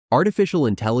Artificial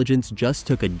intelligence just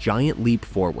took a giant leap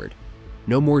forward.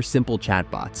 No more simple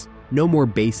chatbots, no more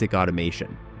basic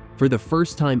automation. For the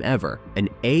first time ever, an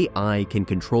AI can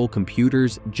control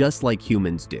computers just like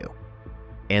humans do.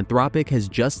 Anthropic has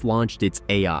just launched its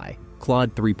AI,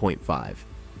 Claude 3.5,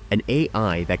 an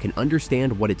AI that can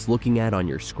understand what it's looking at on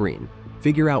your screen,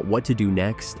 figure out what to do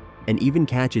next, and even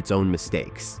catch its own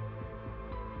mistakes.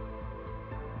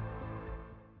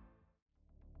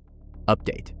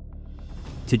 Update.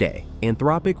 Today,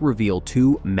 Anthropic revealed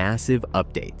two massive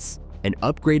updates: an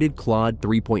upgraded Claude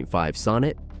 3.5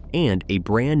 Sonnet and a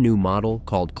brand new model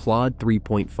called Claude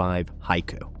 3.5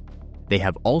 Haiku. They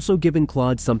have also given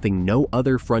Claude something no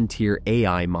other frontier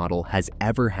AI model has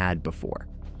ever had before: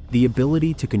 the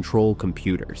ability to control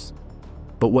computers.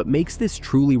 But what makes this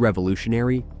truly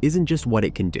revolutionary isn't just what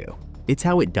it can do, it's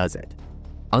how it does it.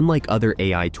 Unlike other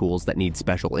AI tools that need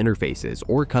special interfaces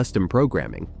or custom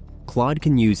programming, Claude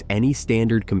can use any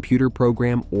standard computer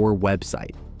program or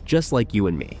website, just like you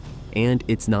and me, and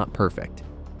it's not perfect.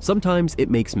 Sometimes it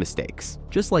makes mistakes,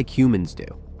 just like humans do.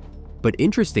 But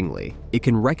interestingly, it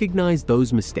can recognize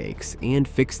those mistakes and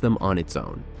fix them on its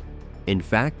own. In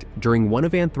fact, during one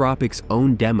of Anthropic's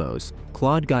own demos,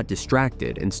 Claude got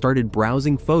distracted and started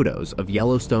browsing photos of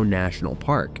Yellowstone National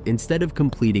Park instead of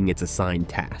completing its assigned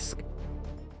task.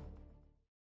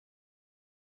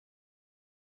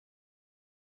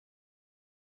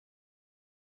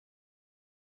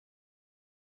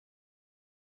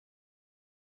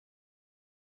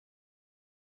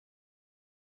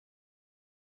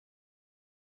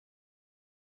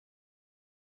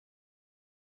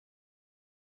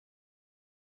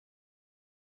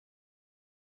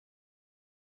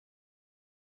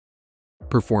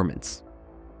 Performance.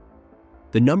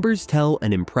 The numbers tell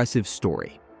an impressive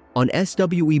story. On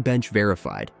SWE Bench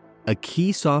Verified, a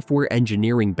key software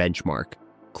engineering benchmark,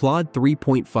 Claude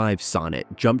 3.5 Sonnet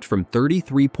jumped from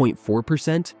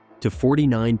 33.4% to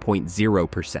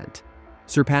 49.0%,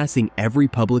 surpassing every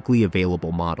publicly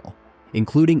available model,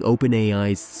 including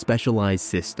OpenAI's specialized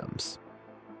systems.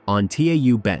 On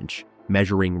TAU Bench,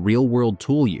 measuring real-world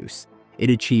tool use, it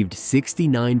achieved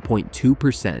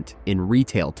 69.2% in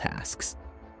retail tasks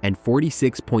and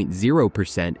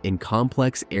 46.0% in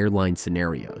complex airline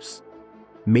scenarios.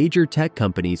 Major tech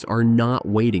companies are not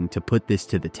waiting to put this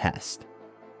to the test.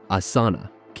 Asana,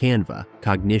 Canva,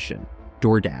 Cognition,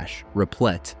 DoorDash,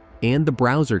 Replit, and the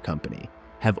browser company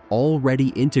have already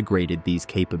integrated these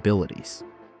capabilities.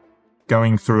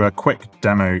 Going through a quick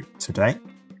demo today.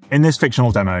 In this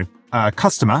fictional demo, a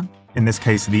customer, in this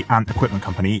case the Ant Equipment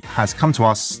Company, has come to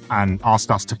us and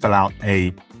asked us to fill out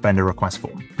a vendor request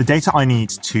form. The data I need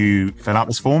to fill out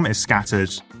this form is scattered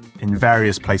in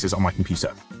various places on my computer.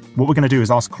 What we're going to do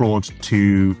is ask Claude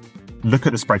to look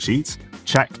at the spreadsheet,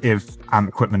 check if Ant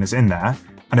Equipment is in there,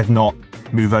 and if not,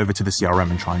 move over to the CRM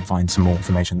and try and find some more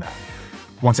information there.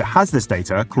 Once it has this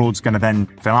data, Claude's going to then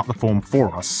fill out the form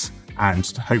for us and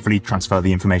hopefully transfer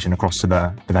the information across to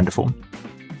the vendor form.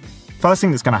 First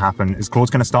thing that's going to happen is Claude's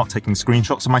going to start taking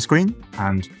screenshots of my screen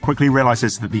and quickly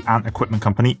realizes that the Ant Equipment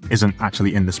Company isn't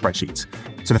actually in the spreadsheet.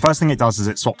 So the first thing it does is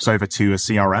it swaps over to a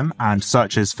CRM and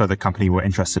searches for the company we're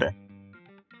interested in.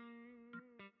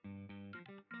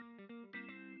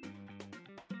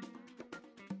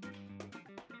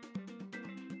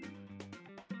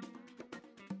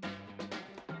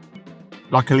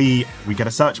 Luckily, we get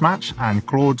a search match, and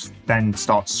Claude then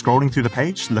starts scrolling through the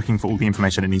page, looking for all the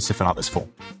information it needs to fill out this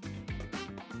form.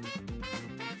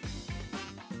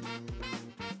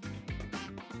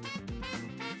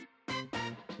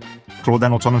 Claude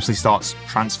then autonomously starts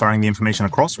transferring the information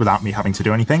across without me having to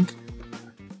do anything,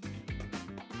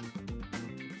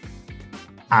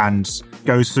 and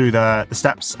goes through the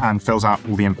steps and fills out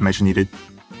all the information needed.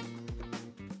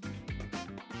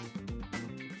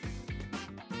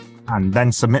 And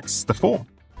then submits the form.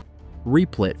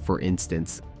 Replit, for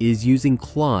instance, is using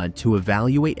Claude to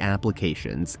evaluate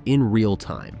applications in real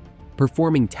time,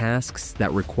 performing tasks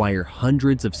that require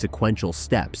hundreds of sequential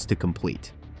steps to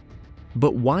complete.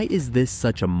 But why is this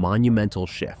such a monumental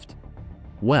shift?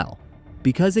 Well,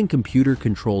 because in computer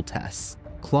control tests,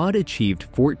 Claude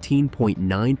achieved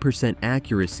 14.9%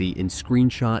 accuracy in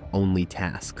screenshot-only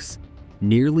tasks,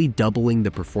 nearly doubling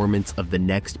the performance of the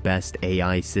next best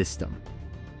AI system.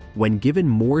 When given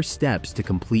more steps to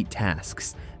complete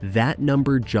tasks, that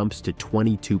number jumps to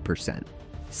 22%,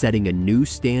 setting a new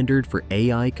standard for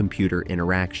AI-computer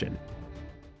interaction.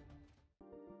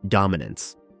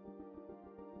 Dominance.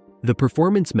 The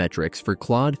performance metrics for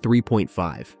Claude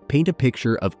 3.5 paint a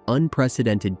picture of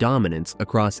unprecedented dominance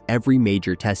across every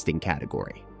major testing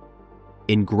category.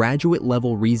 In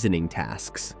graduate-level reasoning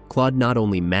tasks, Claude not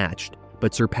only matched,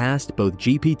 but surpassed both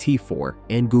GPT-4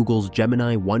 and Google's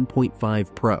Gemini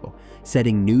 1.5 Pro,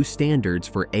 setting new standards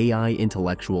for AI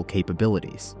intellectual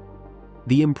capabilities.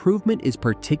 The improvement is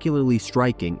particularly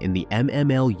striking in the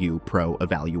MMLU Pro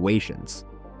evaluations,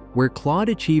 where Claude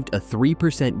achieved a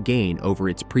 3% gain over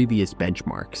its previous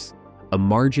benchmarks, a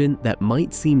margin that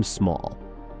might seem small,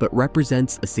 but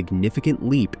represents a significant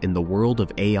leap in the world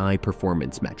of AI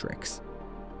performance metrics.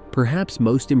 Perhaps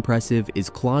most impressive is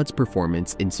Claude's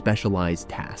performance in specialized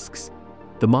tasks.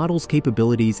 The model's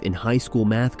capabilities in high school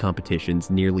math competitions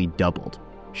nearly doubled,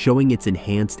 showing its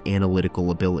enhanced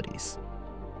analytical abilities.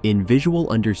 In visual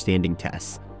understanding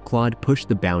tests, Claude pushed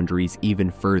the boundaries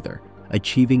even further,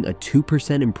 achieving a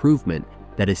 2% improvement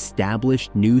that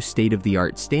established new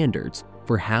state-of-the-art standards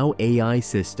for how AI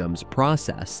systems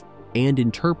process and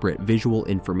interpret visual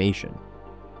information.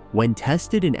 When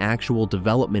tested in actual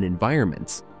development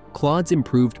environments, Claude's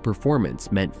improved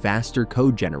performance meant faster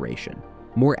code generation,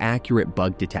 more accurate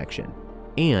bug detection,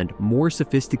 and more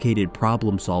sophisticated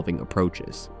problem-solving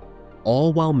approaches,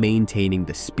 all while maintaining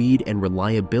the speed and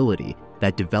reliability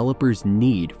that developers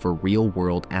need for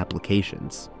real-world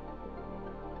applications.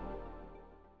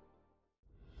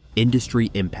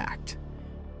 Industry impact.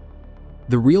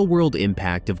 The real-world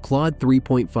impact of Claude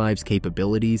 3.5's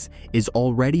capabilities is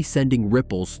already sending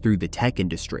ripples through the tech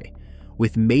industry,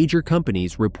 with major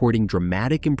companies reporting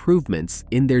dramatic improvements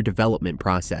in their development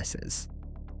processes.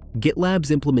 GitLab's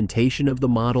implementation of the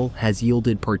model has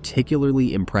yielded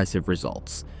particularly impressive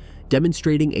results,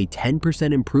 demonstrating a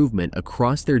 10% improvement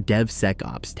across their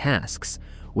DevSecOps tasks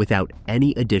without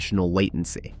any additional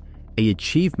latency, an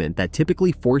achievement that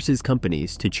typically forces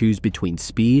companies to choose between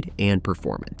speed and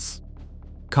performance.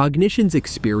 Cognition's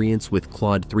experience with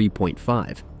Claude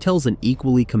 3.5 tells an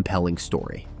equally compelling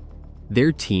story.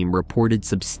 Their team reported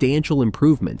substantial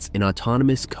improvements in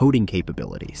autonomous coding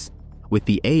capabilities, with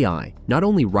the AI not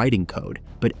only writing code,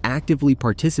 but actively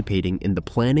participating in the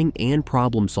planning and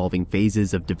problem-solving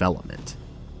phases of development.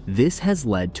 This has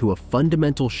led to a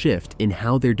fundamental shift in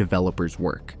how their developers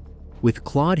work, with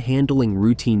Claude handling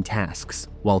routine tasks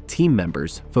while team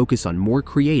members focus on more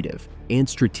creative and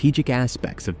strategic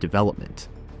aspects of development.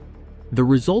 The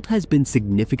result has been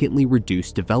significantly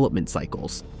reduced development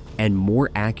cycles and more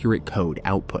accurate code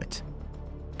output.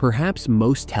 Perhaps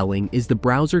most telling is the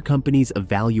browser company's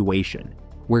evaluation,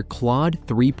 where Claude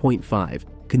 3.5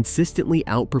 consistently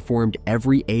outperformed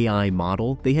every AI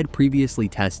model they had previously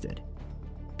tested.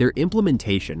 Their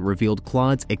implementation revealed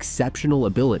Claude's exceptional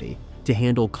ability to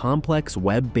handle complex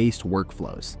web-based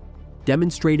workflows,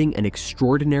 demonstrating an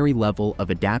extraordinary level of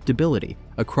adaptability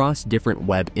across different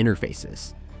web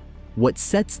interfaces. What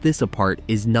sets this apart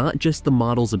is not just the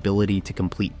model's ability to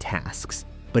complete tasks,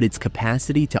 but its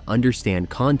capacity to understand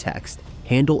context,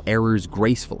 handle errors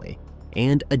gracefully,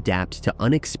 and adapt to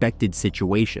unexpected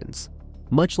situations,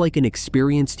 much like an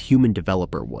experienced human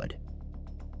developer would.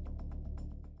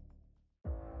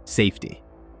 Safety.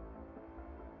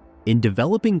 In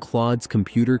developing Claude's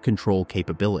computer control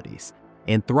capabilities,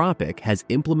 Anthropic has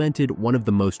implemented one of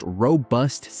the most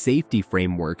robust safety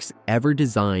frameworks ever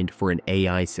designed for an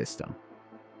AI system.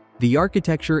 The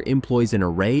architecture employs an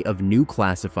array of new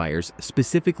classifiers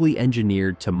specifically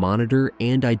engineered to monitor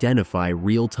and identify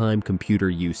real-time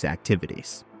computer use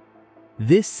activities.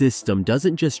 This system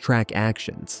doesn't just track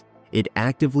actions, it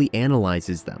actively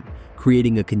analyzes them,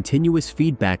 creating a continuous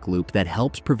feedback loop that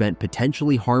helps prevent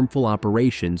potentially harmful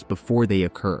operations before they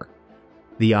occur.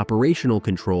 The operational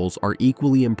controls are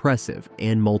equally impressive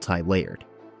and multi-layered.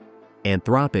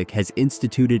 Anthropic has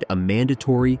instituted a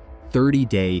mandatory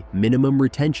 30-day minimum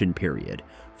retention period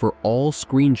for all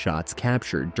screenshots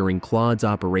captured during Claude's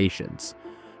operations,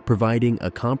 providing a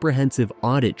comprehensive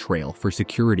audit trail for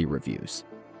security reviews.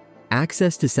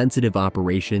 Access to sensitive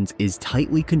operations is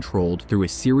tightly controlled through a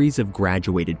series of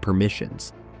graduated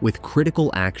permissions, with critical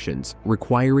actions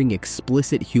requiring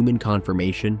explicit human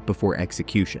confirmation before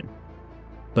execution.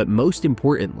 But most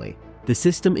importantly, the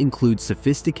system includes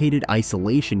sophisticated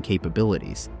isolation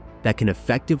capabilities that can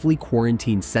effectively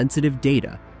quarantine sensitive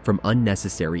data from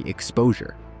unnecessary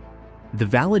exposure. The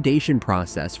validation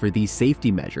process for these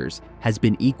safety measures has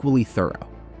been equally thorough.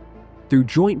 Through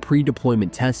joint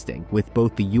pre-deployment testing with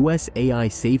both the US AI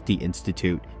Safety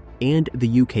Institute and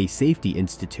the UK Safety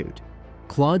Institute,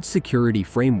 Claude's security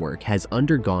framework has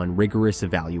undergone rigorous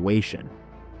evaluation.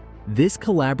 This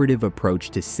collaborative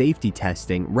approach to safety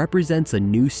testing represents a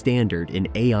new standard in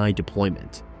AI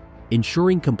deployment,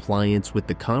 ensuring compliance with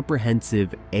the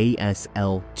comprehensive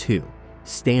ASL2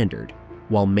 standard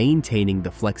while maintaining the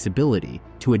flexibility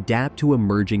to adapt to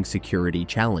emerging security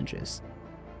challenges.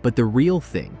 But the real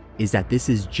thing is that this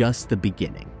is just the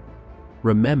beginning.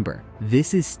 Remember,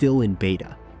 this is still in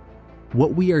beta.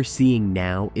 What we are seeing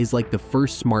now is like the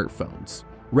first smartphones,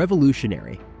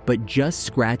 revolutionary, but just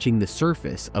scratching the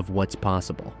surface of what's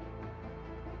possible.